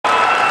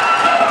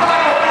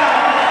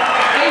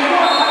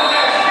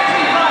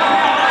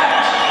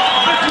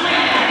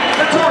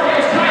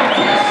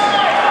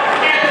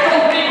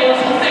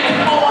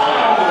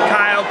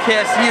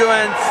Vegas,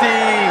 UNC,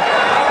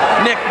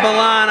 Nick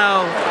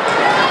Milano,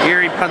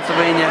 Erie,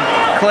 Pennsylvania,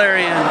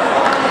 Clarion.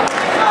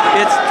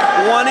 It's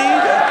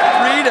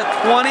 23 to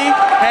 20.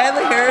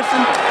 Hadley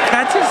Harrison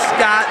catches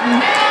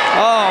Scotton.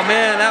 Oh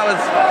man,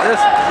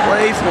 this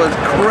place was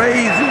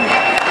crazy.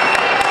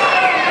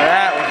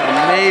 That was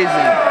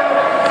amazing.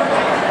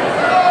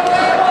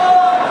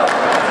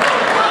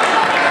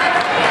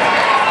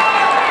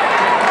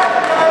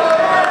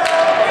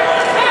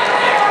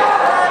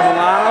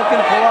 Milano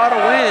can pull out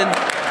a win.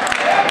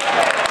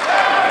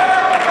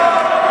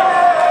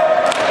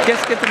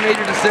 Kiss gets a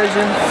major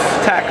decision,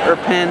 tack or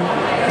pin.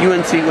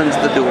 UNC wins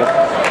the duel.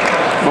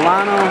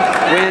 Milano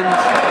wins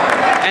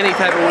any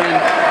type of win.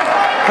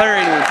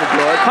 Clarion wins the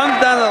duel. It comes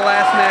down to the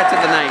last match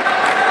of the night.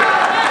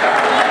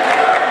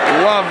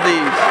 Love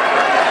these.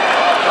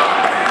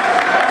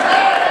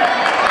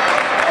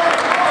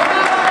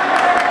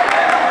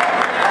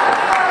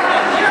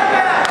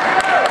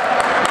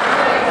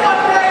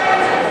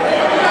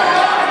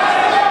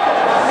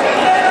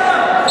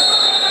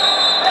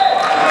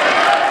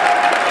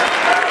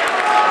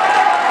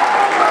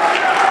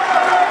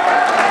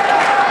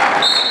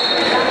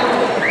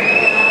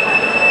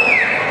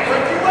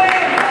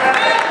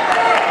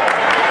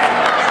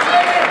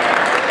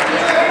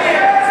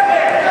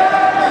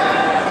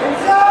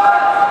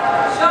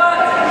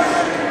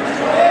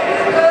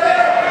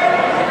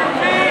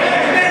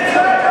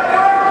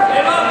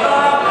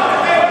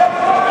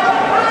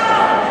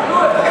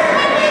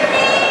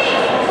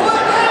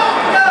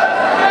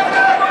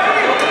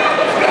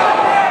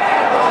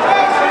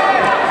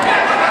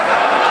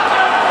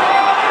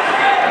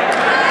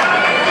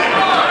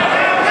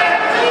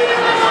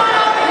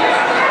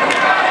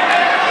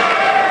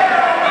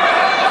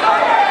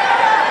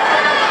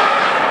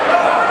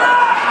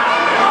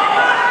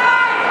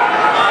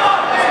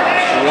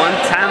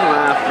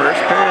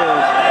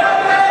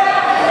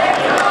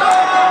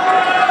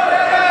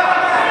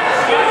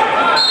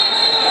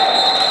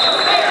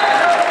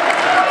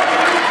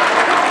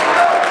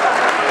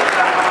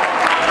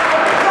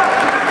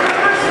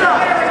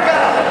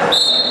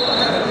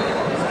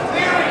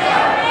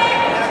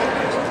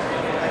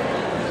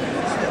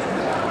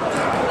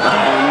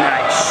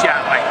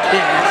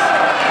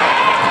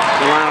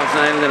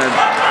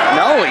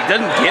 No, he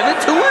doesn't give it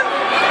to him?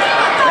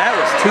 That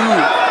was too,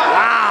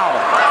 wow.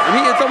 I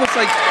mean, it's almost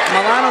like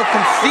Milano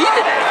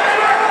conceded it.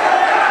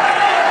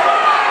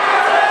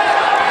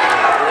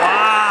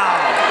 Wow.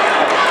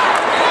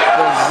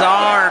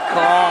 Bizarre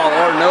call,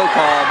 or no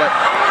call, but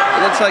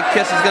it looks like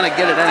Kiss is going to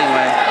get it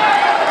anyway.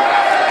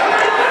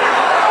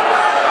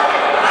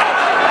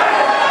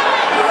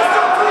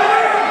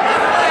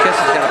 Kiss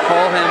is going to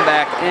pull him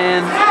back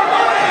in.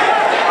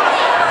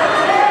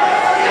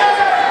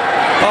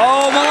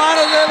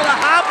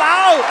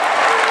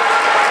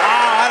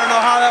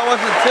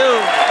 Wasn't two.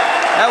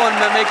 That one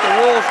might make the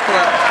rules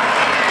clip.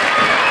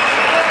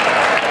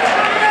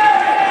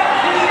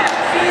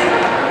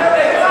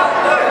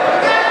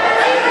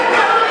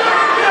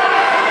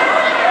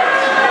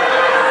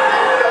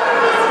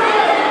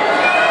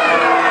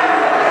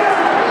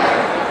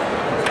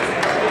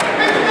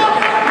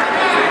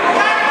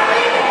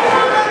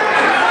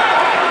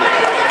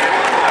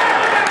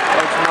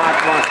 Coach Mock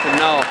wants to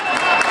know.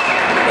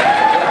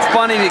 It's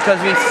funny because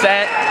we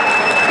sat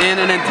in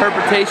an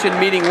interpretation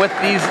meeting with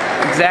these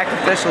exact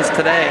officials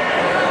today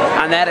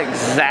on that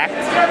exact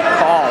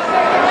call.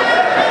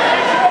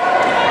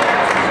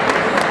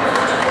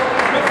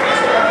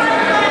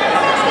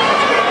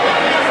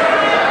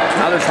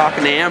 Now they're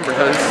talking to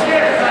Ambrose.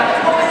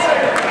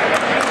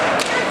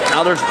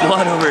 Now there's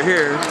blood over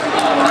here.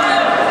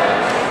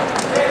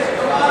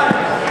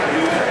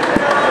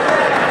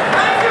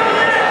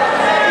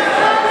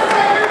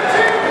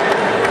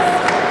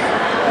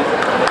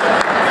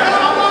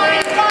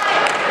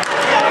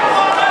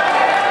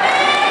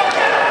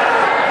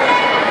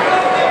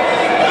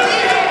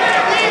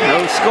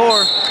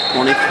 Score,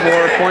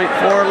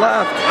 24.4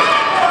 left.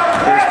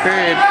 First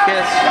period,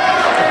 Kiss.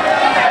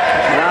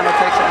 Milano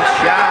takes a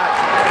shot.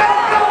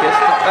 Kiss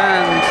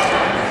defends.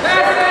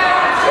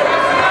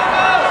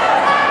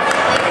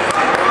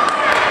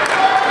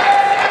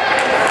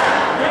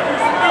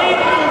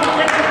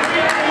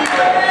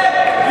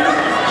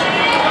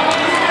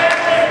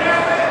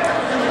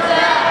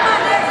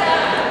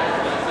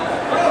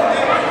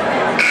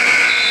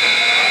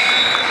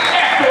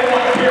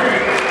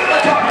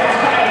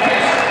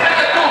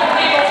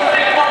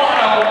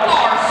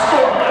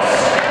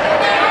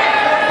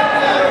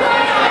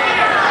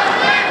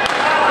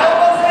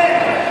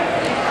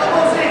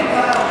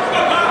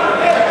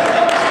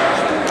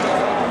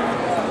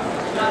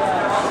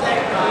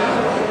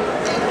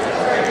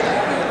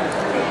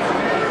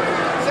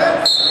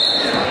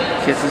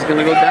 Kiss is going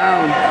to go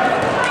down.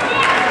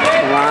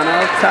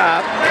 Milano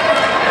top.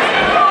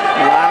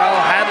 Milano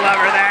head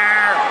lever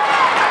there.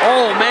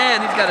 Oh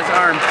man, he's got his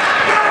arm.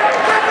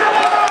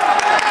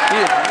 He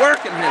is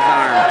working his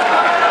arm.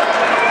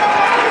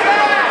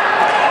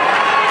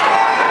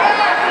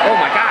 Oh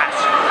my gosh.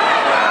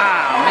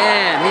 Ah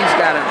man, he's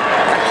got it.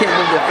 I can't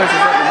believe the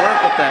officials let him work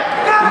with that.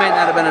 He may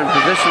not have been in a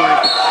position where he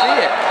could see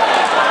it.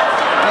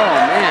 Oh,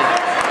 man.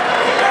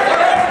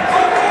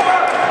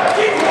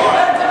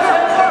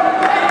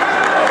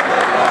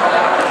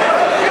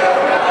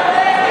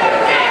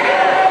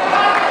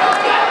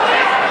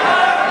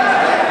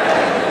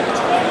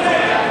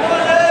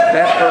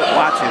 That hurt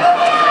watching.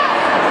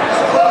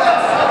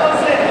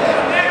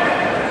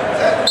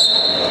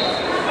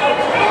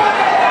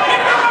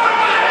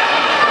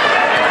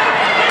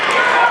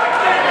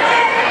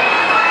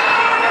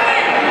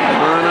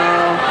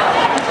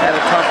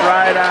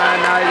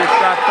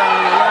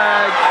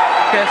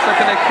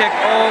 Looking to kick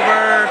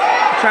over,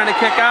 trying to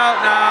kick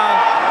out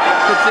now.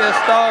 Could see a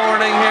stall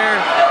warning here.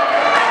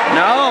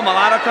 No,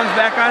 Milano comes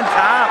back on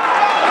top.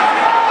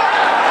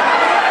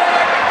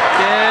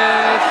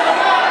 Yes.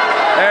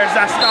 There's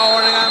that stall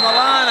warning on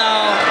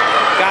Milano.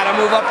 Gotta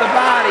move up the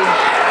body.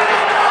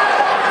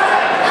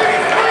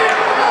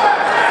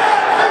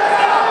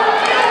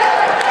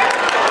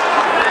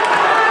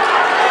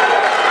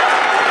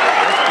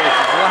 This place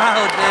is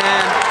loud,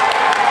 man.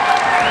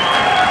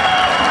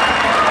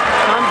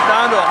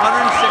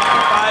 165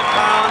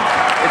 pounds.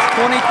 It's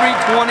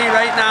 23-20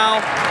 right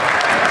now.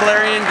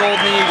 Clarion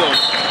Golden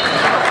Eagles.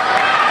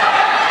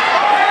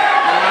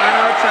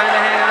 Milano trying to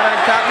hang out on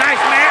top.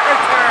 Nice mat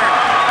return.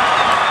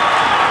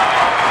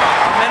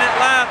 A minute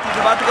left.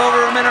 He's about to go over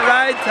a minute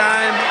ride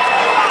time.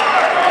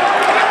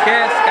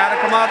 Kiss, got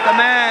to come off the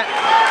mat.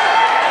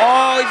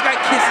 Oh, he's got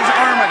Kiss's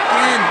arm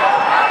again.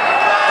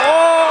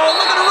 Oh,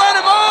 look at him run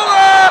him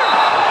over.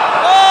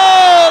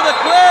 Oh, the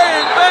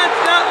Clarion bench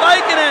not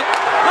liking it.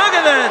 Look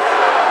at this.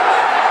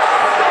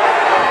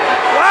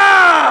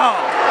 Wow!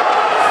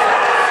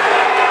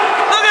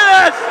 Look at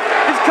this!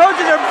 His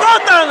coaches are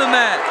both on the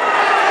mat.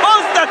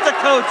 Both sets of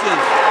coaches.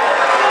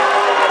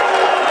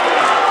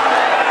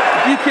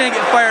 If you can't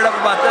get fired up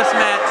about this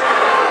match,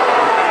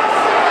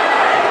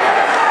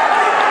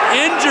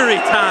 injury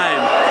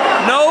time.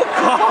 No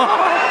call.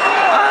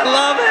 I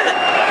love it.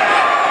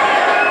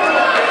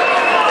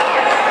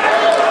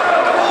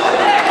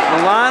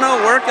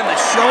 Milano working the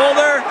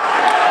shoulder.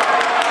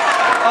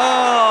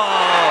 Oh.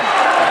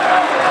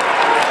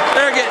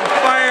 They're getting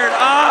fired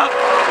up.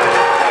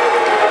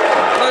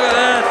 Look at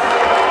this.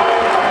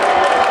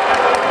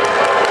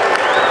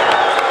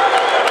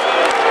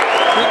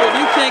 People,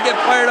 you can't get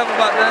fired up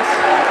about this.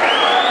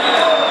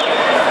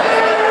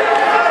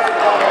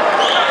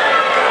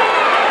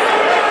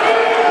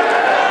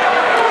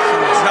 So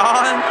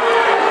John,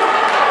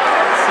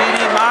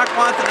 CD Mock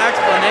wants an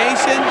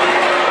explanation.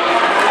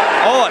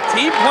 Oh, a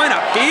team point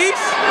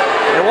apiece?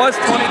 It was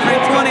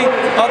 23-20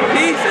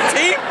 apiece, a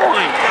team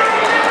point.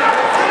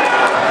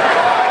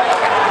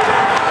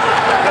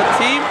 A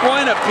team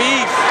point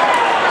apiece.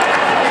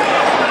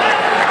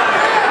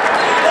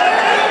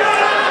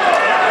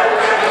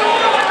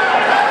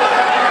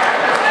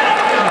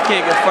 You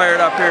can't get fired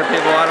up here,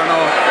 people. I don't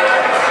know.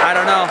 I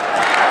don't know.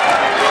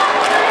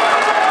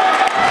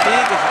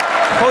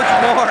 Coach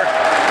Moore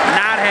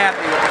not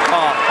happy with the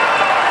call.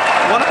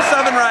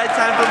 107 ride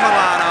time for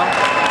Milano.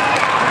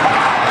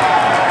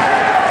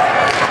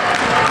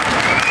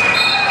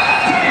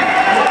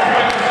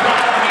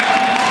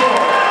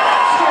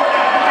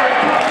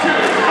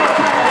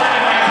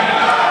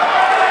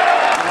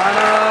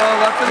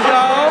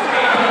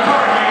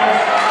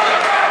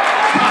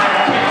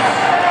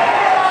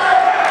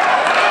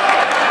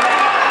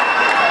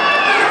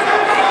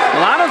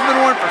 Milano's been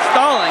warned for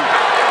stalling.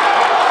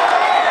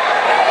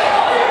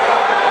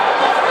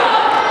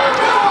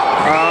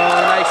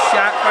 Oh, nice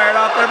shot fired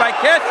off there by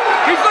Kiss.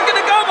 He's looking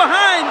to go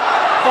behind.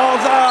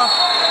 Falls off.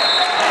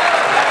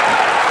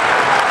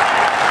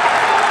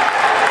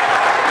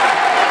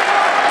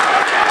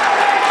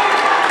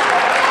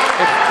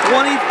 It's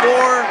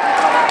 24.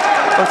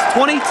 It's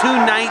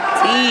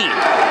 22-19.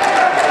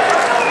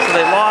 So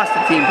they lost the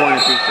team point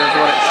apiece. That's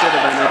what it should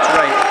have been. That's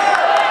right.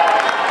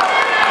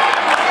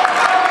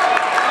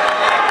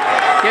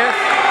 Kiss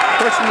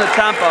pushing the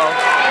tempo.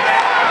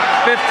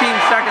 15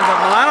 seconds. But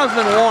Milano's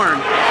been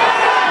warned.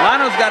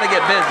 Milano's got to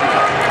get busy.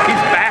 He's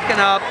backing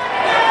up.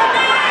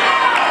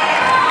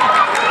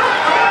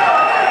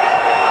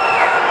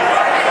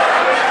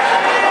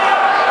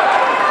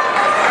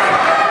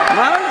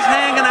 Milano's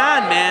hanging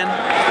on, man.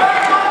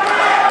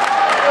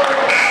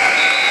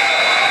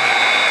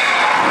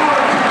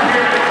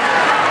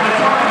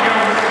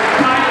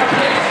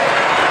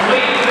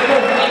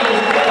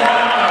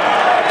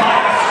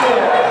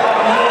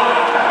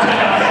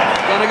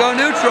 Gonna go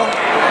neutral.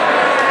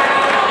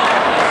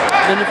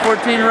 Minute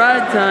 14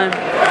 ride time. 22-19.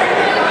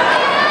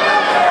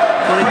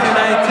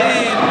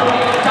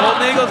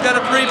 Golden Eagles got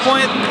a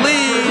 3-point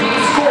lead.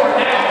 Score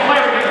now,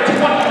 Clarion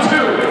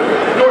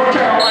 22, North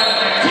Carolina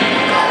 19.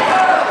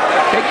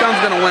 Takedown's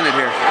gonna win it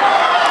here.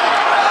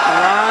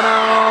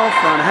 Milano,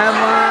 front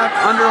headlock,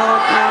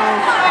 underhook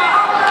now.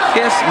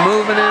 Kiss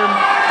moving him.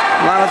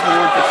 Milano's been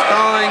one for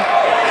stalling.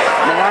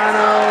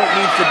 Milano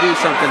needs to do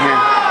something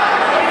here.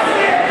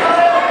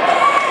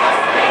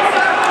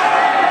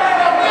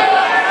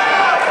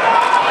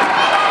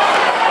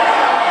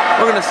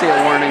 We're going to see a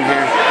warning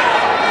here.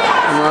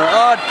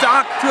 Oh,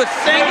 Doc to a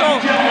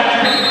single.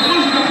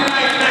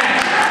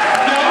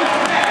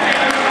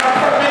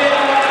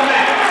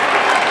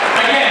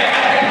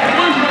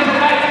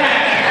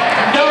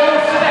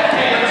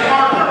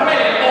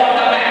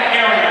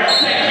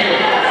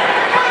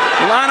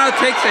 Milano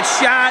takes a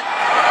shot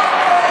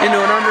into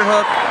an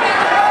underhook.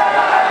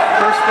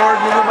 First forward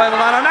movement by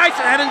Milano. Nice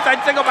head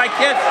inside single by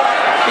Kiss.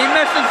 He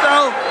misses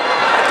though.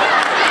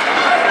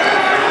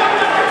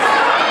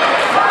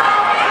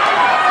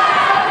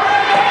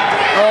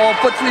 Oh,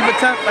 foot sweep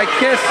attempt by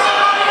Kiss.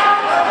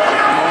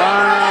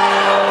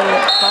 Milano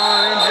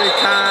calling injury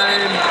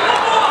time.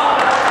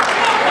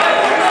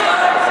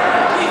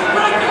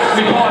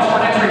 We pause for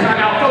an injury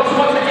timeout. Folks,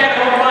 once again,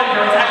 a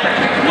reminder at the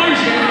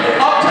conclusion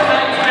of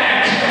tonight's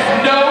match,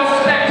 no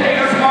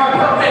spectators are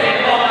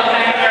permitted on the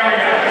main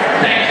area.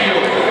 Thank you.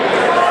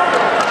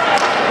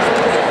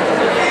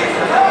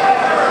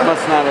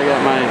 Must not have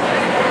got mine.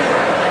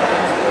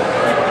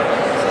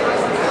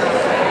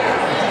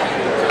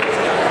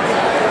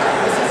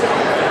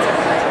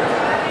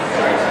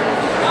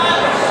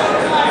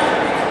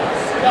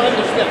 Tell him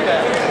to step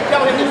back.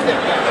 Tell him to step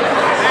back.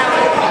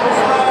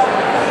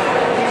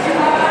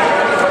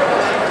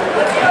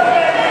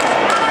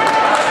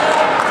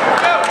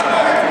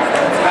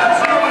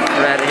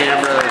 Red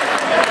Hammer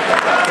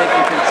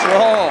taking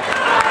control.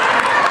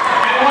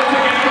 And once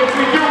again, folks,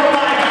 we do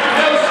remind you,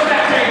 no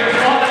spectators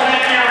on the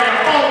main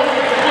area following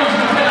the conclusion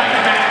of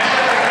tonight's match.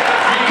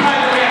 We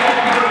kindly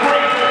ask you to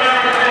break the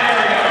main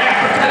area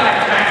after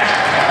tonight's match.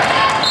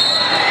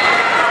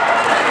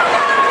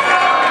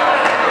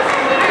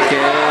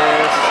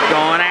 Kiss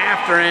going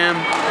after him.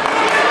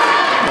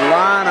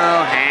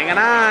 Milano hanging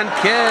on.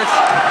 Kiss.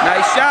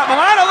 Nice shot.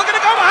 Milano looking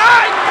to go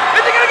behind.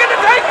 Is he going to get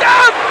the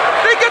takedown?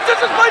 If he gets this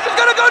place is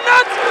going to go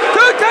nuts.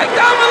 Two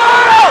takedown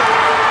Milano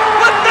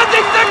with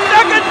 56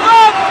 seconds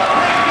left.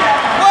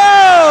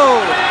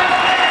 Whoa.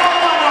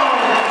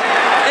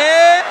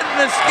 And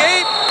an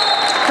escape.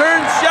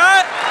 Turn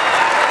shot.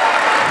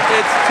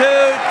 It's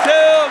 2-2.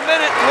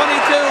 Minute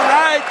 22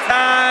 ride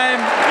time.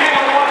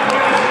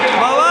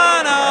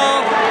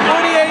 Milano.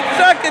 28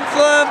 seconds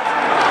left.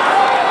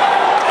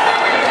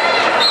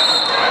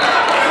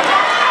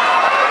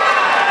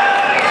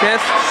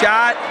 Kiss,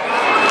 shot.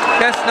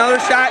 Kiss, another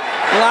shot.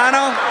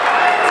 Milano,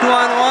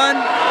 2-on-1.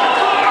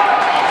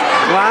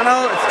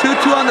 Milano, it's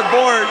 2-2 on the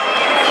board,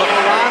 but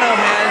Milano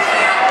has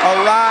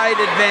a ride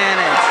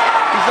advantage.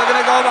 He's looking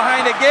to go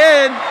behind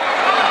again.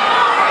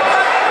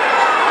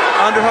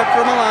 Underhook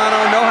for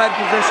Milano, no head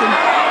position.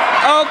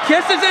 Oh,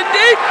 Kiss is in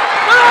deep.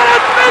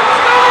 Milano's been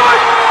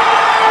scored!